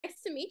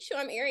to meet you.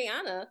 I'm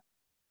Ariana.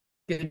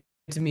 Good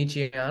to meet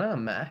you, Anna.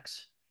 I'm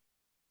Max.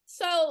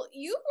 So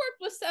you've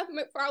worked with Seth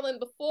MacFarlane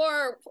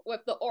before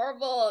with the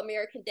Orville,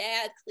 American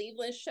Dad,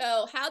 Cleveland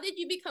show. How did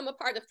you become a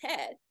part of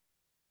TED?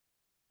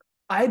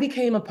 I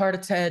became a part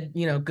of TED,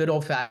 good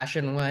old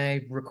fashioned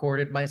way,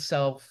 recorded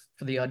myself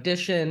for the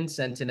audition,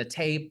 sent in a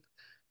tape,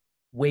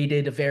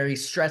 waited a very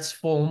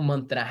stressful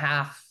month and a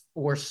half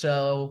or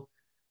so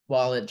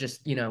while it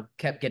just,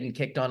 kept getting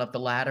kicked on up the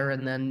ladder.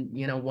 And then,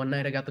 one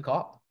night I got the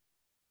call.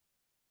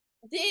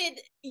 Did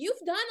you've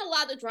done a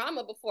lot of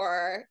drama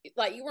before?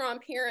 Like you were on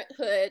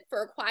Parenthood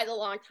for quite a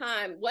long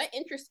time. What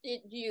interested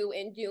you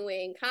in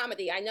doing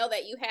comedy? I know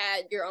that you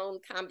had your own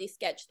comedy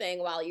sketch thing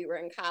while you were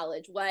in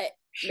college. What made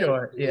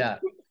Sure. you Yeah.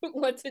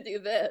 want to do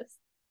this?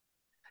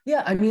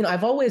 Yeah. I mean,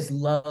 I've always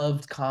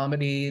loved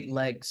comedy.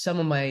 Like some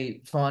of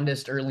my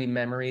fondest early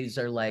memories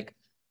are like,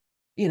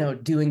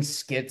 doing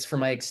skits for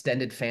my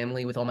extended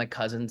family with all my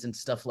cousins and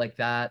stuff like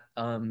that.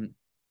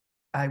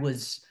 I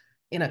was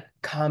in a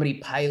comedy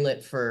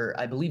pilot for,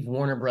 I believe,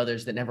 Warner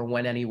Brothers that never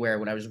went anywhere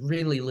when I was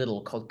really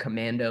little called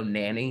Commando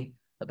Nanny,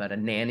 about a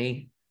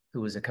nanny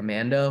who was a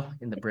commando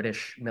in the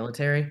British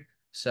military.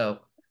 So,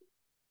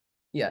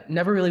 yeah,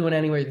 never really went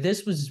anywhere.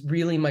 This was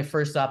really my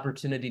first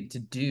opportunity to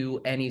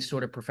do any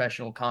sort of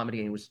professional comedy.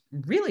 And it was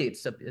really,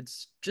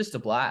 it's just a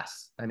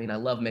blast. I mean, I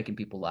love making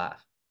people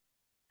laugh.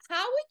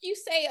 How would you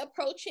say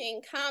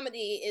approaching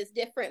comedy is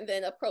different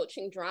than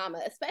approaching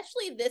drama,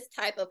 especially this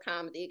type of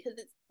comedy? Because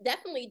it's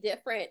definitely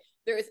different.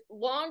 There's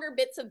longer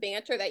bits of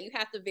banter that you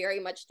have to very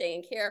much stay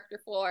in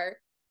character for.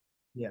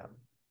 Yeah.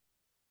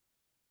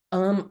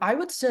 I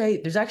would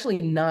say there's actually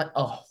not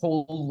a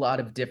whole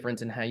lot of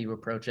difference in how you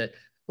approach it.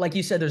 Like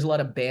you said, there's a lot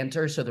of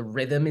banter, so the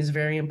rhythm is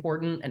very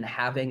important, and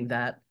having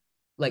that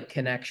like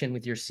connection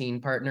with your scene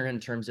partner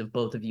in terms of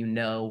both of you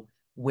know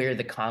where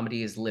the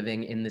comedy is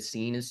living in the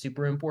scene is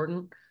super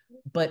important.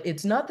 But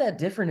it's not that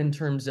different in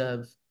terms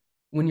of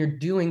when you're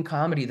doing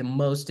comedy, the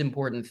most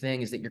important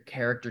thing is that your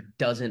character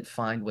doesn't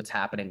find what's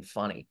happening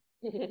funny.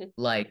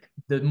 Like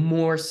the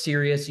more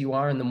serious you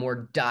are and the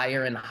more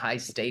dire and high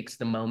stakes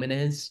the moment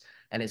is,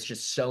 and it's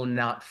just so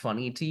not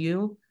funny to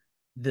you,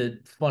 the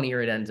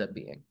funnier it ends up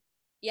being.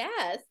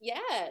 Yes,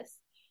 yes.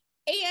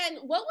 And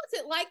what was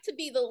it like to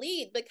be the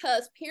lead?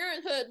 Because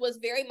Parenthood was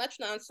very much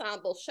an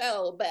ensemble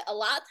show, but a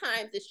lot of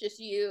times it's just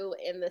you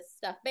and the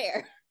stuffed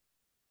bear.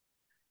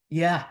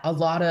 Yeah, a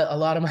lot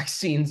of my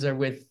scenes are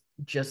with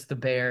just the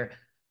bear,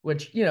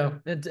 which,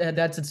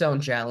 that's its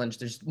own challenge.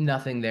 There's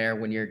nothing there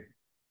when you're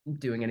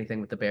doing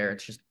anything with the bear.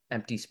 It's just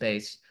empty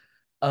space.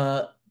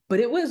 Uh, but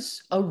it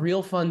was a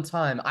real fun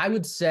time. I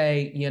would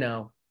say,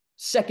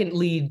 second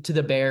lead to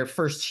the bear,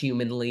 first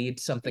human lead,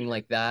 something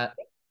like that.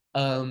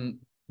 Um,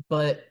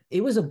 but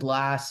it was a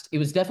blast. It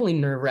was definitely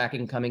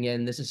nerve-wracking coming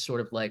in. This is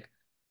sort of like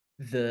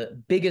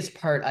the biggest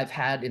part I've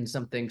had in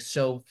something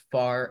so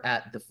far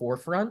at the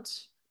forefront.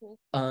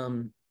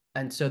 Um,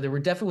 and so there were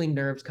definitely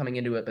nerves coming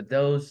into it, but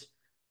those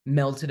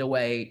melted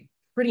away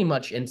pretty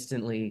much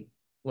instantly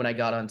when I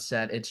got on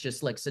set. It's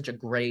just like such a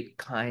great,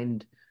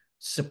 kind,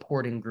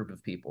 supporting group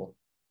of people.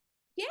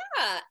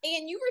 Yeah,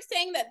 and you were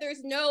saying that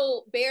there's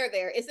no bear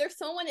there. Is there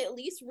someone at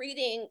least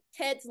reading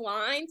Ted's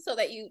line so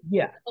that you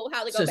Yeah. know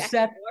how to go So back and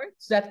Seth forth?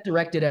 Seth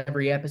directed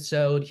every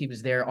episode. He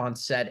was there on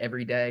set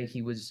every day.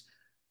 He was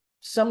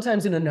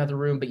sometimes in another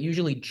room, but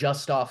usually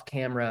just off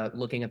camera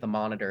looking at the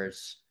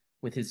monitors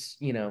with his,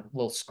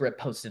 little script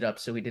posted up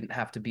so he didn't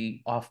have to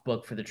be off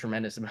book for the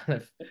tremendous amount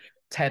of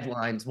TED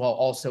lines while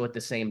also at the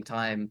same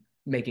time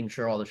making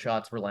sure all the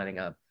shots were lining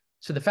up.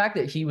 So the fact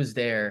that he was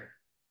there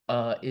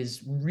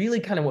is really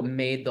kind of what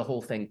made the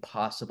whole thing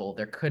possible.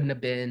 There couldn't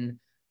have been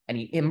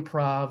any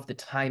improv. The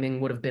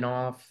timing would have been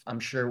off. I'm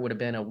sure it would have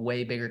been a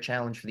way bigger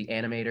challenge for the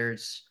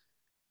animators,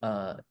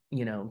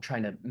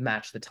 trying to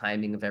match the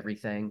timing of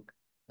everything.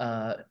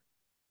 Uh,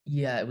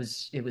 yeah, it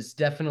was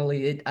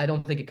definitely it. I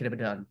don't think it could have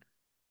been done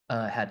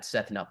had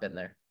Seth not been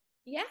there.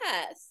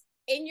 Yes.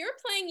 And you're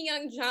playing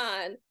young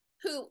John,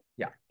 who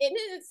Yeah, in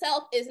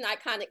itself is an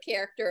iconic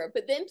character,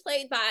 but then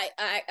played by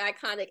an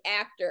iconic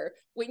actor.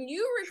 When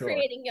you were sure.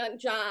 creating young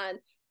John,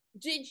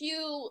 did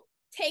you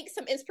take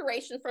some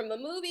inspiration from the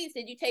movies?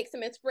 Did you take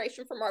some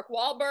inspiration from Mark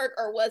Wahlberg,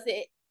 or was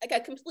it like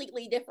a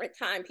completely different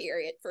time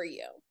period for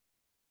you?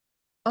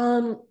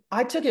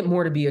 I took it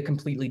more to be a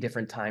completely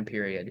different time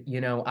period.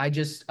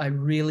 I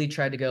really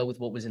tried to go with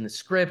what was in the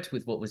script,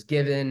 with what was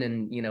given,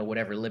 and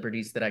whatever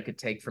liberties that I could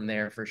take from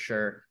there for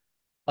sure.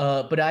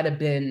 But I'd have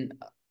been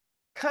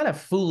kind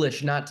of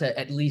foolish not to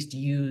at least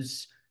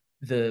use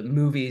the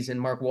movies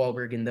and Mark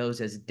Wahlberg and those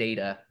as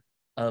data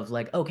of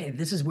like, okay,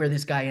 this is where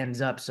this guy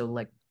ends up. So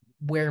like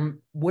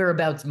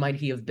whereabouts might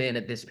he have been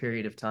at this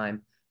period of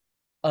time?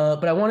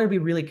 But I wanted to be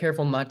really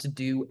careful not to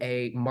do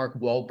a Mark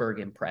Wahlberg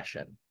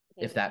impression,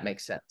 if that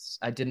makes sense.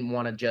 I didn't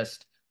want to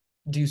just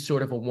do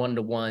sort of a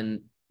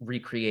one-to-one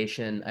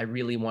recreation. I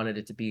really wanted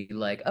it to be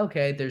like,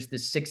 okay, there's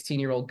this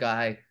 16-year-old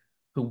guy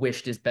who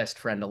wished his best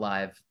friend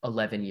alive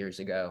 11 years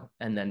ago,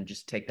 and then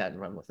just take that and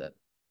run with it.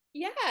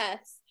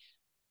 Yes.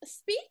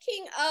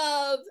 Speaking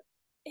of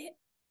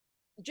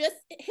just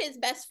his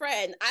best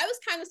friend. I was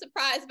kind of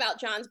surprised about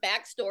John's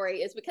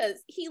backstory, is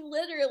because he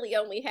literally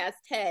only has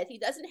Ted. He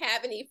doesn't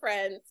have any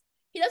friends.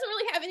 He doesn't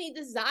really have any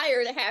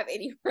desire to have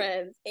any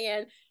friends.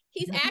 And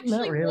he's Not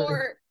actually really.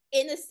 more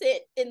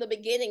innocent in the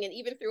beginning and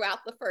even throughout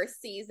the first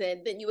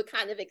season than you would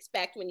kind of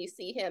expect when you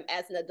see him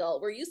as an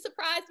adult. Were you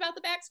surprised about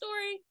the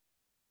backstory?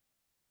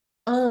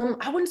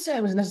 I wouldn't say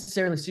I was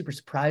necessarily super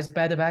surprised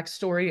by the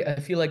backstory. I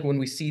feel like when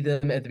we see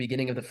them at the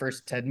beginning of the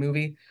first Ted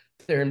movie,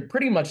 they're in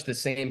pretty much the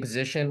same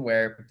position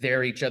where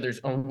they're each other's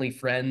only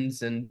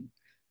friends and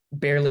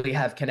barely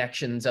have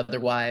connections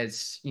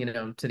otherwise,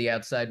 to the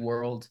outside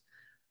world.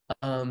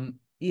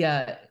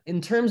 Yeah,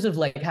 in terms of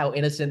like how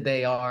innocent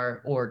they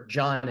are, or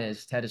John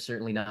is, Ted is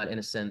certainly not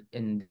innocent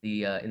in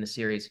the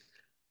series.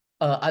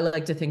 I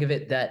like to think of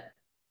it that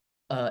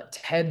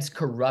Ted's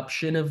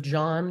corruption of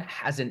John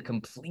hasn't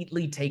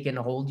completely taken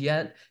hold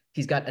yet.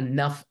 He's got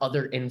enough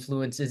other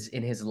influences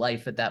in his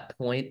life at that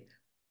point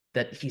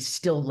that he's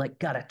still like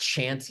got a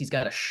chance, he's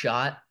got a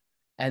shot.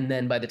 And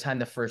then by the time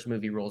the first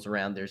movie rolls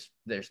around,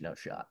 there's no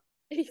shot.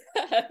 Yes.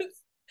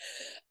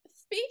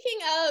 Speaking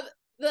of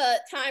the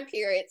time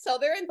period, so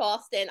they're in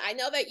Boston. I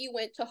know that you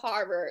went to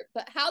Harvard,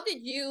 but how did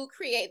you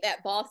create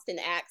that Boston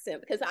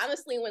accent? Because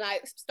honestly, when I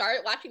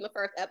started watching the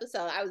first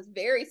episode, I was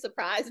very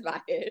surprised by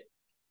it.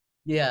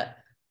 Yeah,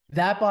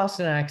 that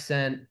Boston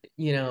accent,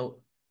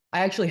 I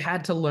actually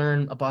had to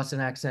learn a Boston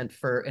accent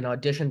for an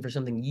audition for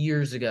something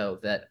years ago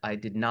that I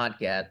did not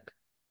get.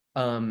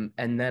 And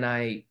then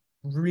I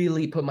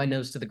really put my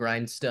nose to the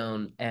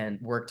grindstone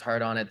and worked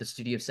hard on it. The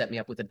studio set me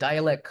up with a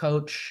dialect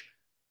coach,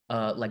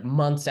 like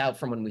months out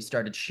from when we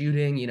started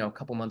shooting, a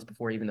couple months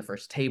before even the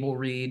first table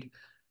read.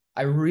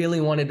 I really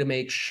wanted to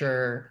make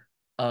sure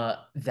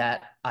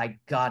that I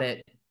got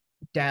it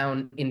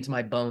down into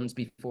my bones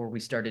before we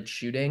started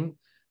shooting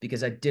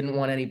because I didn't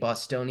want any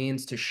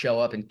Bostonians to show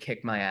up and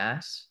kick my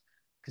ass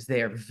because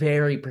they are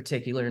very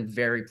particular and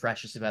very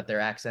precious about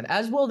their accent,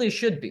 as well they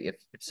should be. If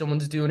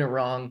someone's doing it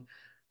wrong,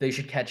 they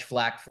should catch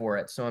flack for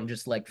it. So I'm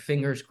just like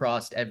fingers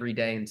crossed every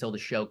day until the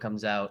show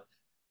comes out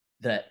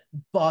that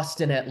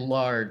Boston at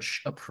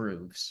large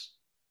approves.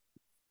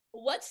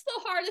 What's the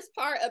hardest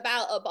part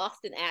about a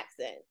Boston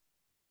accent?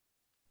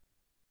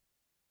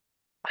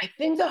 I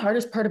think the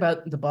hardest part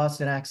about the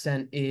Boston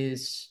accent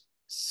is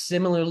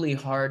similarly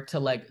hard to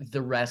like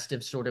the rest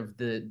of sort of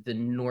the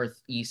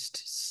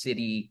Northeast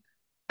city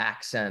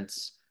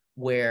accents,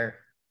 where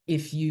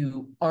if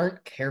you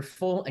aren't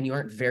careful and you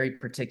aren't very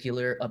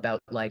particular about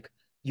like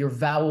your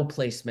vowel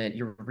placement,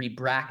 your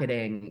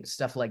rebracketing,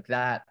 stuff like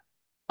that,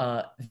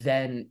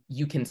 then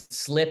you can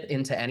slip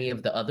into any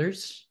of the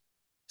others.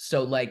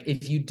 So like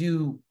if you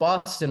do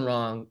Boston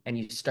wrong and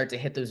you start to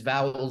hit those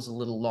vowels a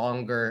little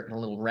longer and a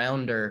little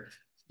rounder,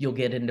 you'll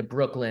get into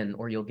Brooklyn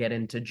or you'll get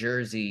into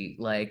Jersey.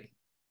 Like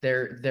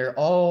they're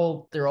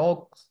all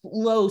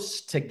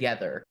close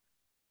together.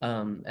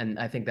 And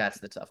I think that's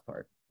the tough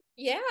part.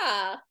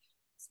 Yeah.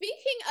 Speaking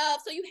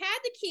of, so you had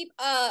to keep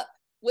up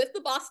with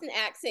the Boston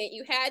accent,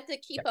 you had to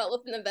keep up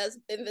with an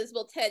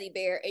invisible teddy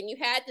bear, and you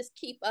had to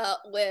keep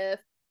up with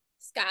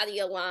Scotty,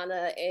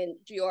 Alanna, and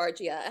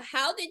Giorgia.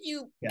 How did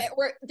you Yeah.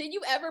 did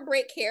you ever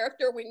break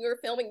character when you were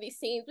filming these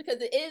scenes?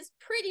 Because it is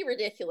pretty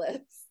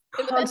ridiculous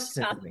in the best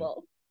way Constantly.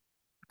 possible.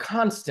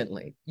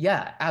 Constantly.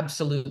 Yeah,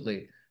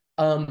 absolutely.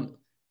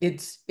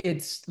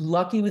 It's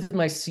lucky with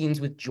my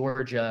scenes with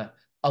Giorgia,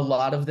 a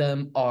lot of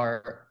them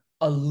are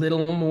a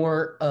little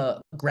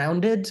more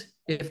grounded,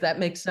 if that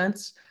makes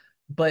sense.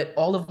 But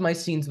all of my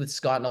scenes with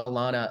Scott and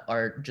Alana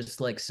are just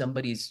like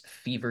somebody's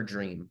fever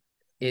dream.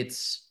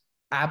 It's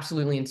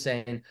absolutely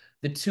insane.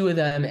 The two of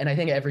them, and I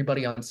think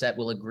everybody on set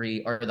will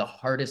agree, are the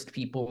hardest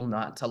people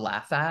not to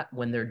laugh at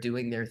when they're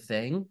doing their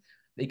thing.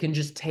 They can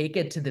just take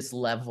it to this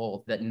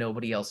level that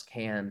nobody else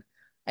can.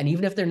 And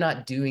even if they're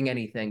not doing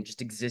anything,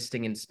 just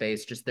existing in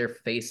space, just their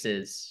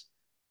faces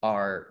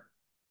are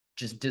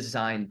just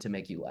designed to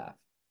make you laugh.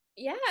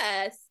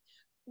 Yes.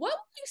 What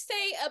would you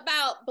say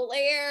about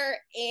Blair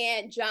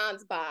and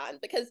John's bond?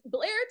 Because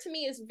Blair to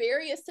me is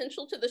very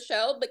essential to the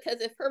show,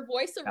 because if her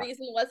voice of Yeah.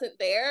 reason wasn't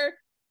there,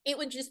 it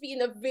would just be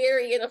in a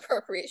very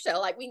inappropriate show.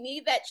 Like, we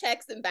need that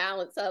checks and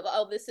balance of,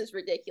 oh, this is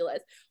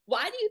ridiculous.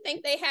 Why do you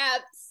think they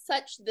have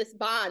such this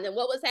bond? And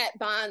what was that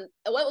bond?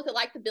 What was it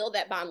like to build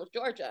that bond with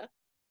Giorgia?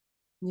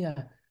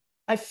 Yeah.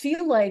 I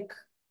feel like,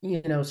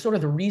 sort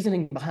of the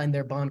reasoning behind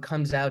their bond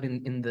comes out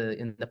in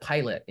the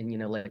pilot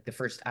and, like the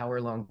first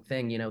hour long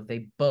thing,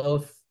 they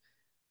both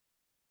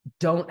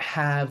don't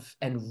have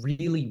and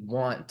really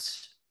want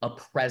a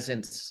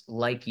presence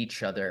like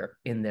each other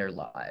in their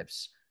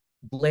lives.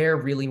 Blair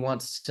really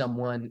wants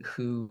someone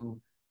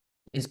who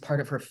is part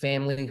of her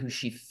family, who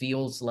she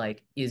feels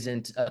like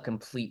isn't a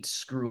complete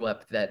screw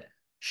up, that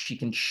she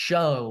can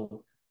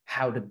show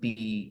how to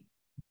be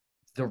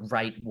the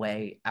right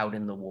way out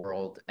in the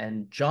world.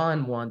 And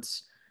John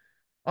wants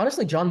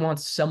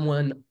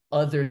someone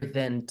other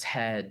than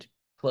Ted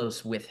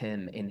close with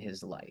him in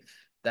his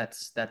life.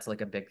 That's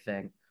like a big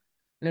thing.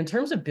 And in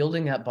terms of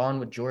building that bond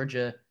with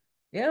Giorgia,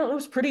 yeah, it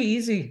was pretty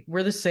easy.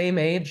 We're the same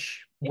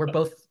age. We're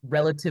both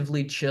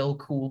relatively chill,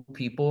 cool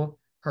people.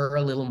 her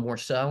a little more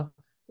so.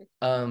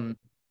 Um,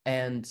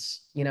 and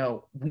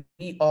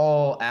we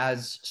all,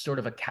 as sort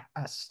of a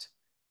cast,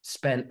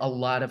 spent a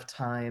lot of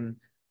time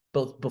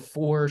both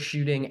before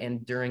shooting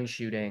and during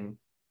shooting,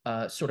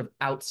 sort of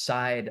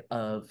outside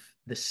of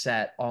the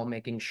set, all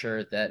making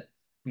sure that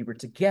we were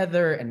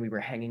together and we were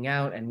hanging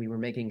out and we were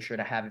making sure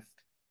to have,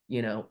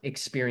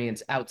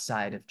 experience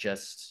outside of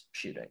just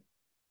shooting.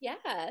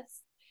 Yes.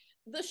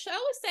 The show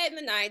is set in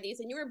the 90s,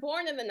 and you were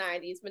born in the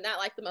 90s, but not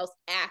like the most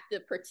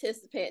active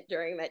participant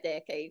during that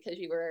decade because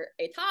you were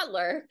a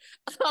toddler.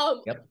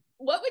 Um, Yep.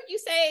 what would you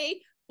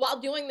say while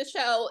doing the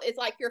show is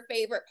like your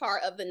favorite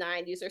part of the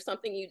 90s, or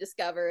something you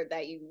discovered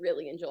that you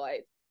really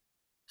enjoyed?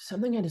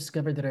 Something I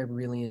discovered that I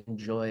really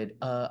enjoyed.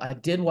 I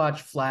did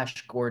watch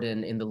Flash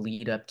Gordon in the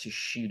lead up to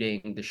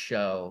shooting the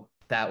show.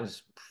 That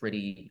was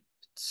pretty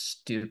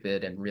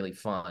stupid and really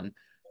fun.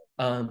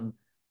 Um,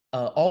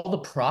 all the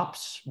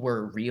props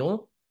were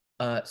real.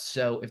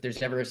 So if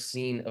there's ever a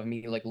scene of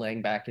me like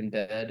laying back in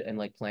bed and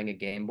like playing a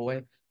Game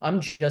Boy, I'm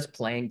just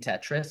playing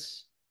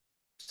Tetris.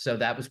 So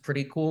that was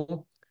pretty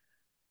cool.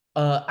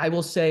 I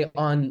will say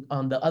on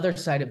the other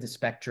side of the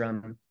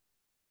spectrum,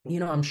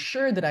 I'm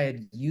sure that I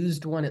had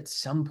used one at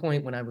some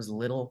point when I was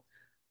little,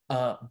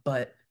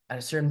 but at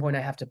a certain point,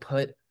 I have to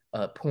put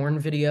a porn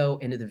video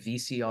into the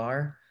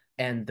VCR,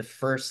 and the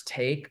first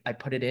take, I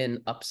put it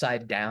in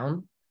upside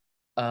down,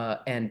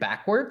 and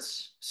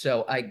backwards,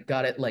 so I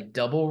got it like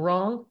double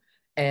wrong,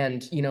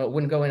 and it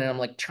wouldn't go in, and I'm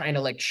like trying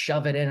to like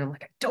shove it in. I'm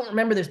like, I don't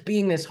remember this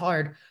being this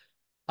hard.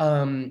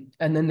 And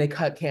then they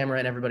cut camera,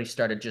 and everybody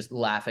started just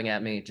laughing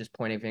at me, just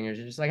pointing fingers,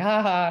 just like,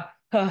 ha ha,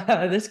 ha,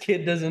 ha, this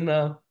kid doesn't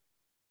know.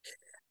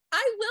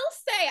 I will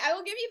say, I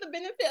will give you the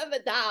benefit of the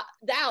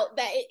doubt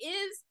that it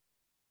is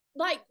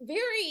like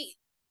very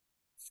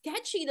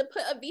sketchy to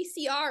put a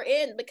VCR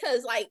in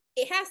because like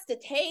it has to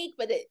take,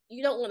 but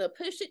you don't want to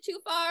push it too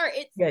far.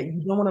 It's Yeah,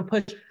 you don't want to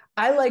push.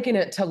 I liken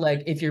it to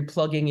like if you're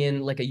plugging in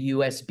like a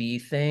USB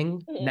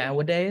thing Mhm.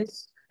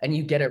 nowadays and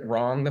you get it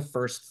wrong the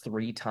first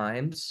three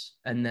times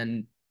and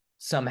then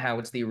somehow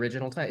it's the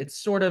original time. It's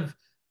sort of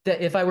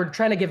that if I were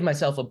trying to give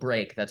myself a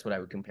break, that's what I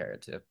would compare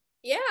it to.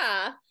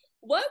 Yeah.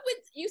 What would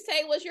you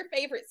say was your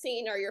favorite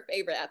scene or your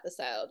favorite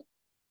episode?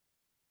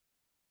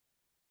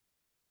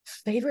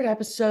 Favorite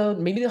episode,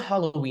 maybe the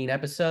Halloween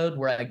episode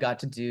where I got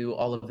to do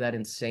all of that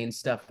insane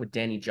stuff with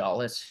Danny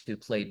Jollis, who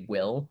played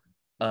Will.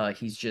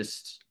 He's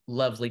just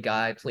lovely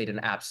guy, played an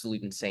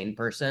absolute insane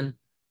person.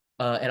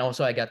 And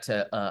also I got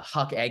to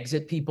huck eggs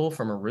at people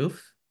from a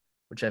roof,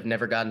 which I've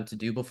never gotten to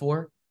do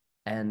before.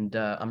 And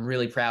I'm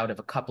really proud of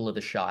a couple of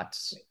the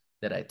shots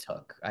that I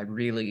took. I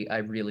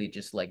really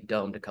just like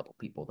domed a couple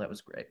people. That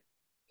was great.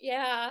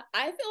 Yeah,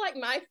 I feel like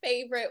my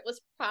favorite was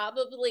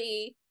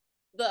probably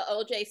the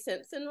OJ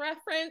Simpson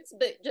reference,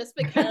 but just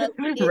because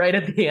it, Right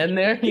at the end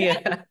there. yeah,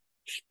 Yeah.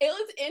 it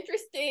was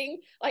interesting.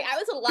 Like I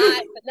was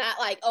alive, but not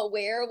like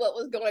aware of what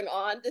was going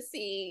on to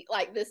see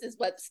like this is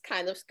what's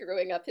kind of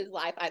screwing up his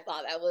life. I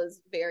thought that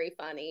was very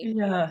funny.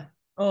 Yeah.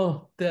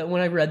 Oh, that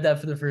when I read that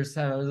for the first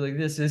time, I was like,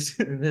 this is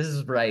this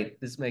is right.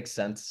 This makes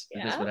sense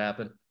that this Yeah. would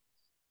happen.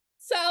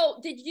 So,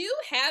 did you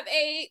have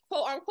a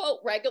quote unquote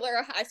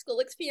regular high school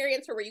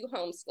experience, or were you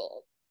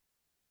homeschooled?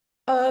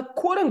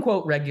 Quote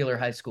unquote regular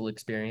high school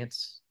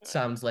experience.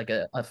 Sounds like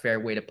a fair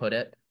way to put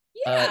it.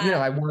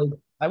 Yeah.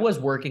 I was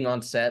working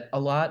on set a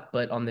lot,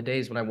 but on the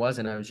days when I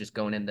wasn't, I was just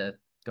going into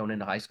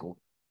high school.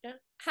 Yeah.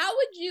 How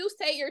would you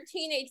say your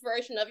teenage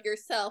version of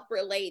yourself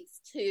relates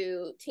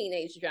to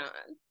teenage John?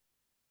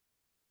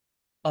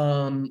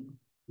 Um,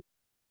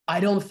 I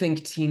don't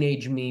think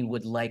teenage me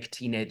would like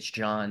teenage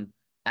John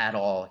at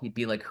all. He'd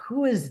be like,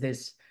 "Who is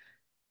this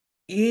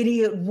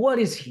idiot? What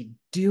is he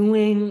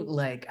doing?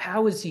 Like,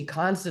 how is he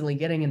constantly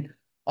getting in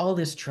all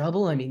this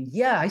trouble? I mean,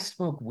 yeah, I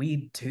smoke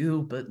weed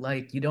too, but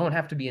like, you don't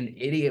have to be an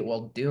idiot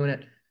while doing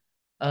it."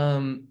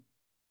 Um,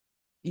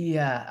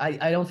 yeah,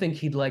 I don't think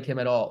he'd like him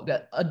at all.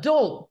 That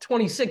adult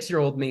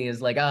 26-year-old me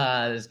is like,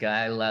 this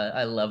guy,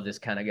 I love this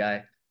kind of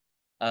guy.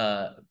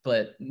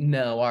 But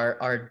no,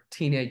 our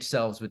teenage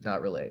selves would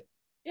not relate.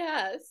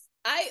 Yes.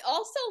 I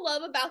also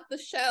love about the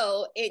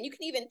show, and you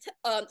can even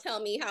tell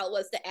me how it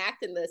was to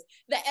act in this,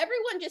 that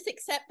everyone just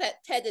accept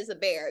that Ted is a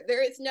bear.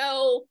 There is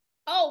no,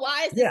 oh,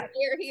 why is this Yeah.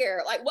 bear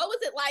here? Like, what was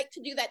it like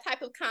to do that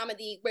type of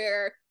comedy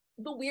where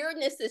the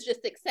weirdness is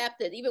just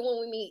accepted, even when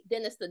we meet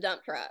Dennis the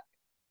dump truck?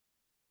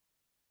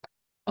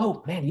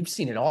 Oh man, you've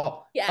seen it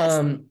all.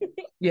 Yes.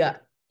 Yeah.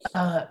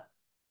 Uh,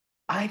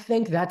 I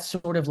think that's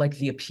sort of like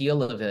the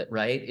appeal of it,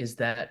 right? Is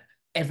that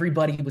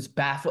everybody was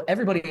baffled,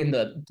 everybody in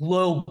the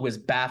globe was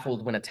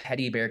baffled when a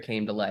teddy bear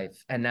came to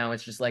life. And now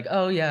it's just like,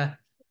 oh yeah,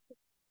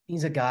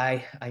 he's a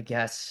guy, I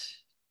guess.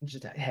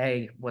 Just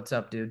hey, what's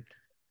up, dude?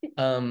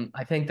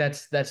 I think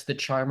that's the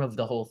charm of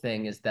the whole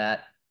thing is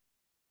that,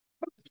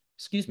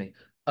 excuse me,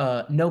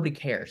 nobody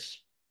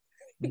cares.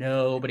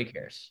 Nobody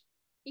cares.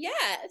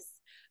 Yes.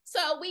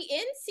 So we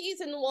end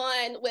season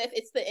 1 with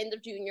it's the end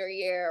of junior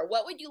year.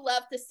 What would you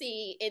love to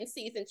see in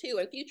season 2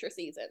 and future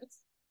seasons?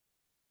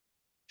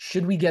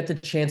 Should we get the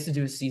chance to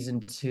do a season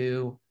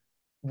two?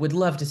 would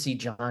love to see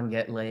John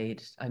get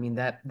laid. I mean,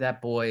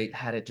 that boy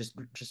had it just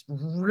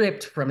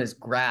ripped from his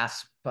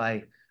grasp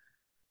by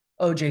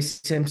OJ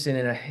Simpson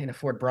in a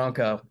Ford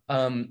Bronco.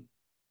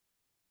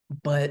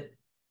 But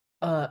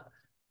uh,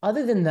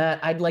 other than that,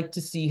 I'd like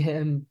to see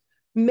him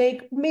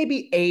make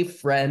maybe a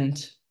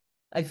friend.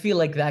 I feel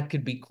like that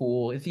could be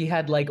cool if he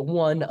had like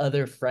one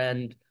other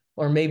friend,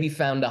 or maybe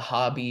found a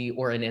hobby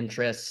or an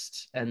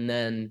interest, and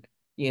then,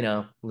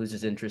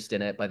 loses interest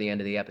in it by the end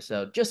of the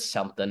episode. Just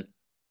something.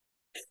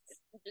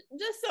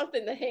 Just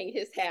something to hang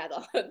his hat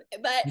on.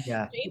 But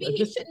Yeah, maybe he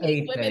just should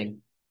meet a women thing.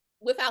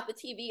 without the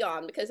TV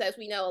on, because as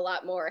we know, a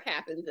lot more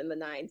happens in the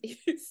 90s.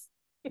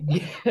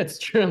 Yeah, it's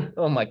true.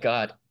 Oh my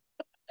God.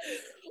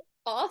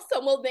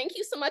 Awesome. Well, thank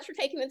you so much for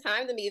taking the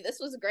time to meet. This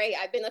was great.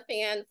 I've been a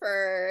fan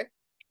for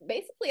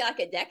basically like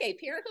a decade.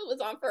 Parenthood was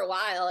on for a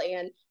while,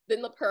 and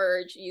then The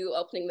Purge, you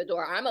opening the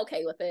door. I'm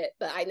okay with it,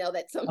 but I know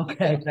that some people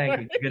Okay, thank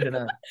aren't. you. Good to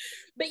know.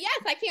 But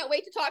yes, I can't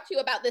wait to talk to you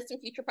about this and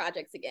future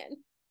projects again.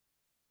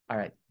 All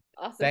right.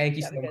 Awesome. Thank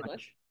you Have so a good one.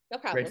 much. No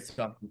Great problem. to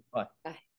talk to you. Bye. Bye.